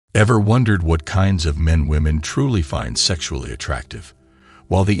Ever wondered what kinds of men women truly find sexually attractive?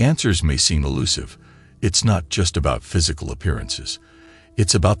 While the answers may seem elusive, it's not just about physical appearances.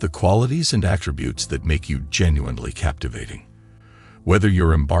 It's about the qualities and attributes that make you genuinely captivating. Whether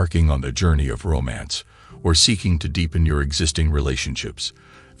you're embarking on the journey of romance or seeking to deepen your existing relationships,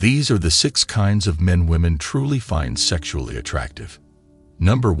 these are the 6 kinds of men women truly find sexually attractive.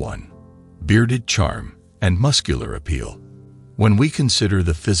 Number 1. Bearded charm and muscular appeal. When we consider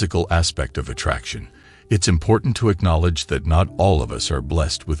the physical aspect of attraction, it's important to acknowledge that not all of us are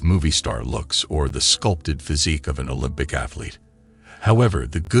blessed with movie star looks or the sculpted physique of an Olympic athlete. However,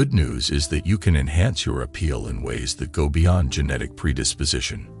 the good news is that you can enhance your appeal in ways that go beyond genetic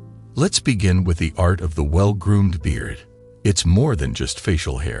predisposition. Let's begin with the art of the well-groomed beard. It's more than just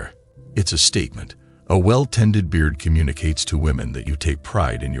facial hair. It's a statement. A well-tended beard communicates to women that you take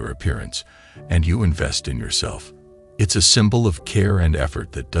pride in your appearance and you invest in yourself. It's a symbol of care and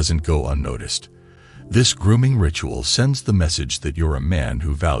effort that doesn't go unnoticed. This grooming ritual sends the message that you're a man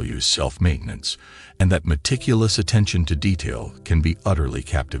who values self-maintenance and that meticulous attention to detail can be utterly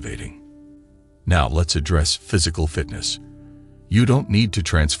captivating. Now let's address physical fitness. You don't need to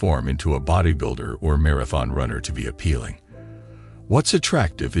transform into a bodybuilder or marathon runner to be appealing. What's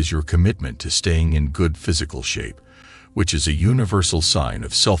attractive is your commitment to staying in good physical shape, which is a universal sign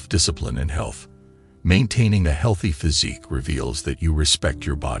of self-discipline and health. Maintaining a healthy physique reveals that you respect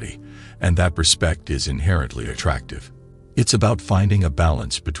your body, and that respect is inherently attractive. It's about finding a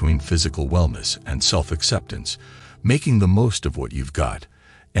balance between physical wellness and self-acceptance, making the most of what you've got,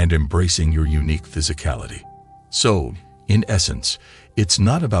 and embracing your unique physicality. So, in essence, it's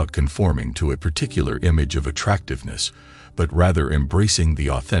not about conforming to a particular image of attractiveness, but rather embracing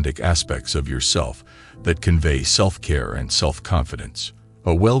the authentic aspects of yourself that convey self-care and self-confidence.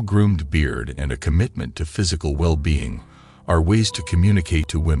 A well-groomed beard and a commitment to physical well-being are ways to communicate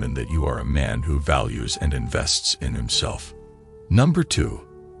to women that you are a man who values and invests in himself. Number 2.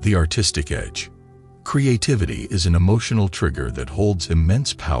 The artistic edge. Creativity is an emotional trigger that holds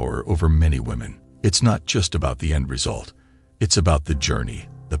immense power over many women. It's not just about the end result. It's about the journey,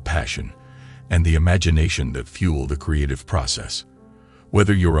 the passion, and the imagination that fuel the creative process.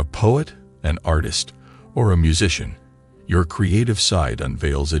 Whether you're a poet, an artist, or a musician, your creative side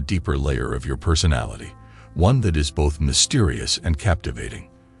unveils a deeper layer of your personality, one that is both mysterious and captivating.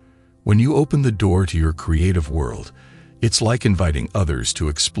 When you open the door to your creative world, it's like inviting others to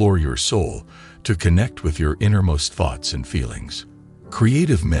explore your soul, to connect with your innermost thoughts and feelings.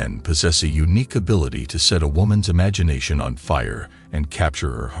 Creative men possess a unique ability to set a woman's imagination on fire and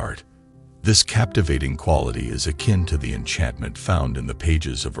capture her heart. This captivating quality is akin to the enchantment found in the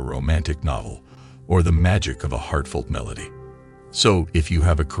pages of a romantic novel, or the magic of a heartfelt melody. So, if you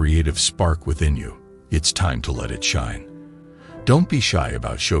have a creative spark within you, it's time to let it shine. Don't be shy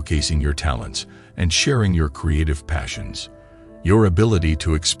about showcasing your talents and sharing your creative passions. Your ability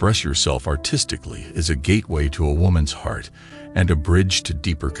to express yourself artistically is a gateway to a woman's heart and a bridge to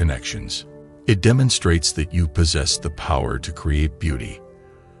deeper connections. It demonstrates that you possess the power to create beauty,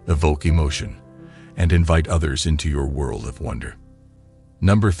 evoke emotion, and invite others into your world of wonder.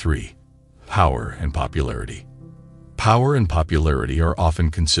 Number 3. Power and popularity. Power and popularity are often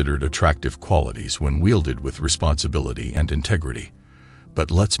considered attractive qualities when wielded with responsibility and integrity.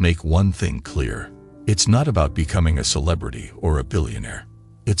 But let's make one thing clear. It's not about becoming a celebrity or a billionaire.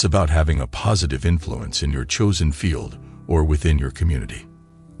 It's about having a positive influence in your chosen field or within your community.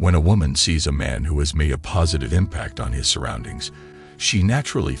 When a woman sees a man who has made a positive impact on his surroundings, she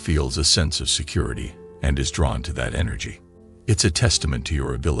naturally feels a sense of security and is drawn to that energy. It's a testament to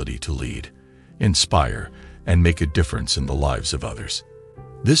your ability to lead, inspire, and make a difference in the lives of others.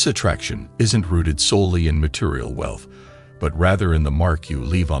 This attraction isn't rooted solely in material wealth, but rather in the mark you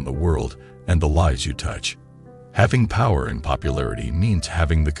leave on the world and the lives you touch. Having power and popularity means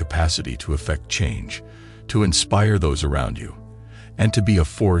having the capacity to affect change, to inspire those around you, and to be a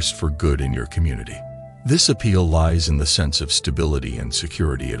force for good in your community. This appeal lies in the sense of stability and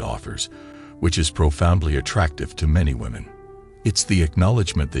security it offers, which is profoundly attractive to many women. It's the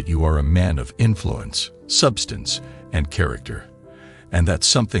acknowledgement that you are a man of influence, substance, and character, and that's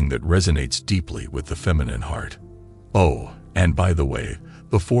something that resonates deeply with the feminine heart. Oh, and by the way,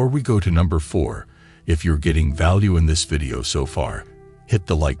 before we go to number 4, if you're getting value in this video so far, hit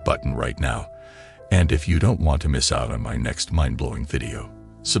the like button right now. And if you don't want to miss out on my next mind-blowing video,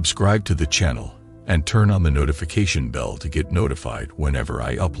 subscribe to the channel and turn on the notification bell to get notified whenever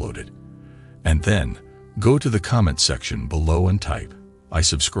I upload it. And then, go to the comment section below and type, "I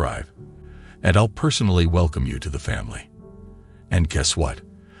subscribe," and I'll personally welcome you to the family. And guess what?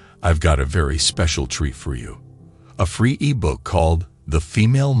 I've got a very special treat for you. A free ebook called The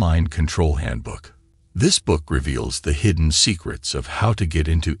Female Mind Control Handbook. This book reveals the hidden secrets of how to get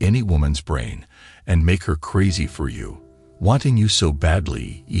into any woman's brain and make her crazy for you, wanting you so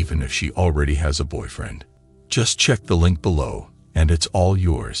badly even if she already has a boyfriend. Just check the link below and it's all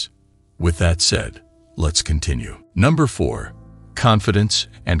yours. With that said, let's continue. Number 4. Confidence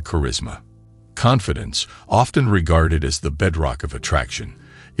and charisma. Confidence, often regarded as the bedrock of attraction,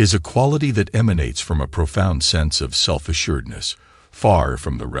 is a quality that emanates from a profound sense of self-assuredness, far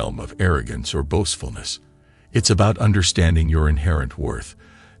from the realm of arrogance or boastfulness. It's about understanding your inherent worth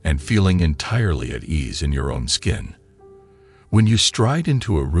and feeling entirely at ease in your own skin. When you stride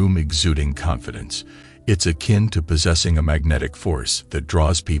into a room exuding confidence, it's akin to possessing a magnetic force that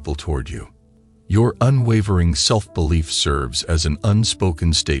draws people toward you. Your unwavering self-belief serves as an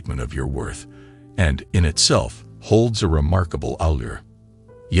unspoken statement of your worth, and in itself holds a remarkable allure.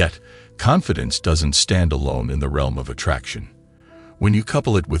 Yet, confidence doesn't stand alone in the realm of attraction. When you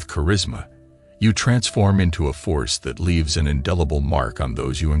couple it with charisma, you transform into a force that leaves an indelible mark on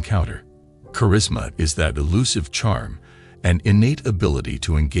those you encounter. Charisma is that elusive charm and innate ability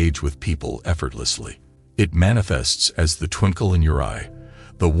to engage with people effortlessly. It manifests as the twinkle in your eye,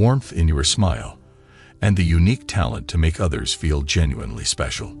 the warmth in your smile, and the unique talent to make others feel genuinely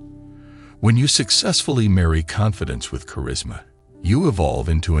special. When you successfully marry confidence with charisma, you evolve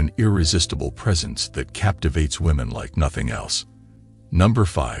into an irresistible presence that captivates women like nothing else. Number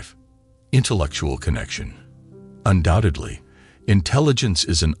 5. Intellectual connection. Undoubtedly, intelligence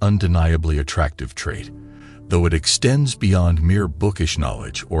is an undeniably attractive trait, though it extends beyond mere bookish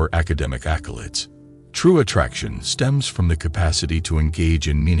knowledge or academic accolades. True attraction stems from the capacity to engage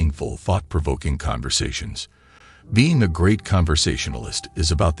in meaningful, thought-provoking conversations. Being a great conversationalist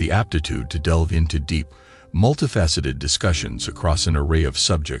is about the aptitude to delve into deep, multifaceted discussions across an array of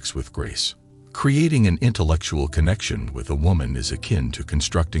subjects with grace. Creating an intellectual connection with a woman is akin to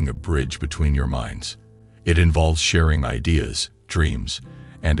constructing a bridge between your minds. It involves sharing ideas, dreams,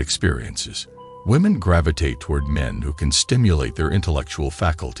 and experiences. Women gravitate toward men who can stimulate their intellectual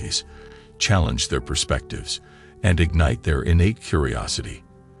faculties, challenge their perspectives, and ignite their innate curiosity.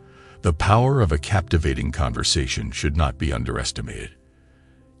 The power of a captivating conversation should not be underestimated.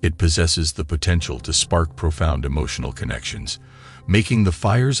 It possesses the potential to spark profound emotional connections, making the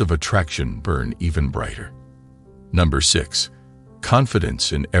fires of attraction burn even brighter. Number 6.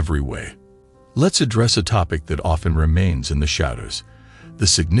 Confidence in every way. Let's address a topic that often remains in the shadows: the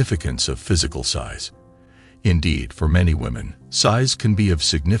significance of physical size. Indeed, for many women, size can be of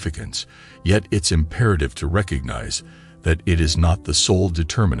significance, yet it's imperative to recognize that it is not the sole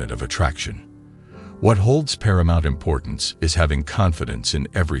determinant of attraction. What holds paramount importance is having confidence in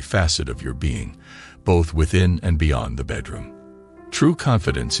every facet of your being, both within and beyond the bedroom. True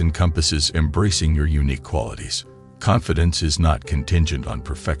confidence encompasses embracing your unique qualities. Confidence is not contingent on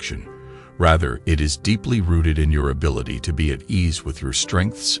perfection. Rather, it is deeply rooted in your ability to be at ease with your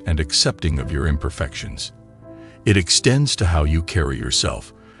strengths and accepting of your imperfections. It extends to how you carry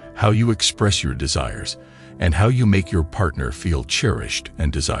yourself, how you express your desires, and how you make your partner feel cherished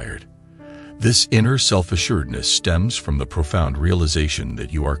and desired. This inner self-assuredness stems from the profound realization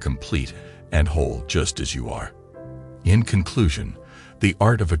that you are complete and whole just as you are. In conclusion, the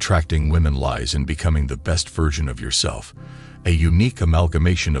art of attracting women lies in becoming the best version of yourself, a unique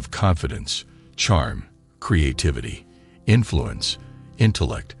amalgamation of confidence, charm, creativity, influence,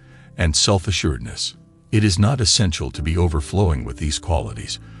 intellect, and self-assuredness. It is not essential to be overflowing with these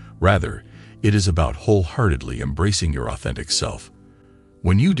qualities. Rather, it is about wholeheartedly embracing your authentic self.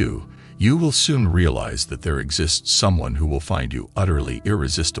 When you do, you will soon realize that there exists someone who will find you utterly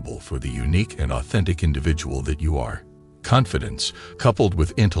irresistible for the unique and authentic individual that you are. Confidence, coupled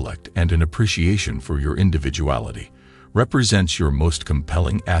with intellect and an appreciation for your individuality, represents your most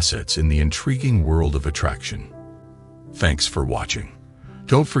compelling assets in the intriguing world of attraction. Thanks for watching.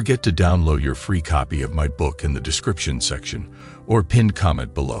 Don't forget to download your free copy of my book in the description section or pinned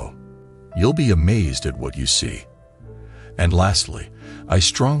comment below. You'll be amazed at what you see. And lastly, I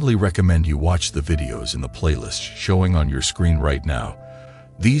strongly recommend you watch the videos in the playlist showing on your screen right now.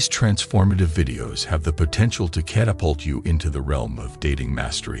 These transformative videos have the potential to catapult you into the realm of dating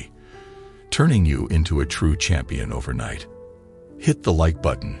mastery, turning you into a true champion overnight. Hit the like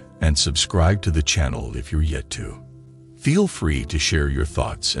button and subscribe to the channel if you're yet to. Feel free to share your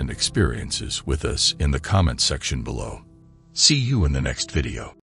thoughts and experiences with us in the comments section below. See you in the next video.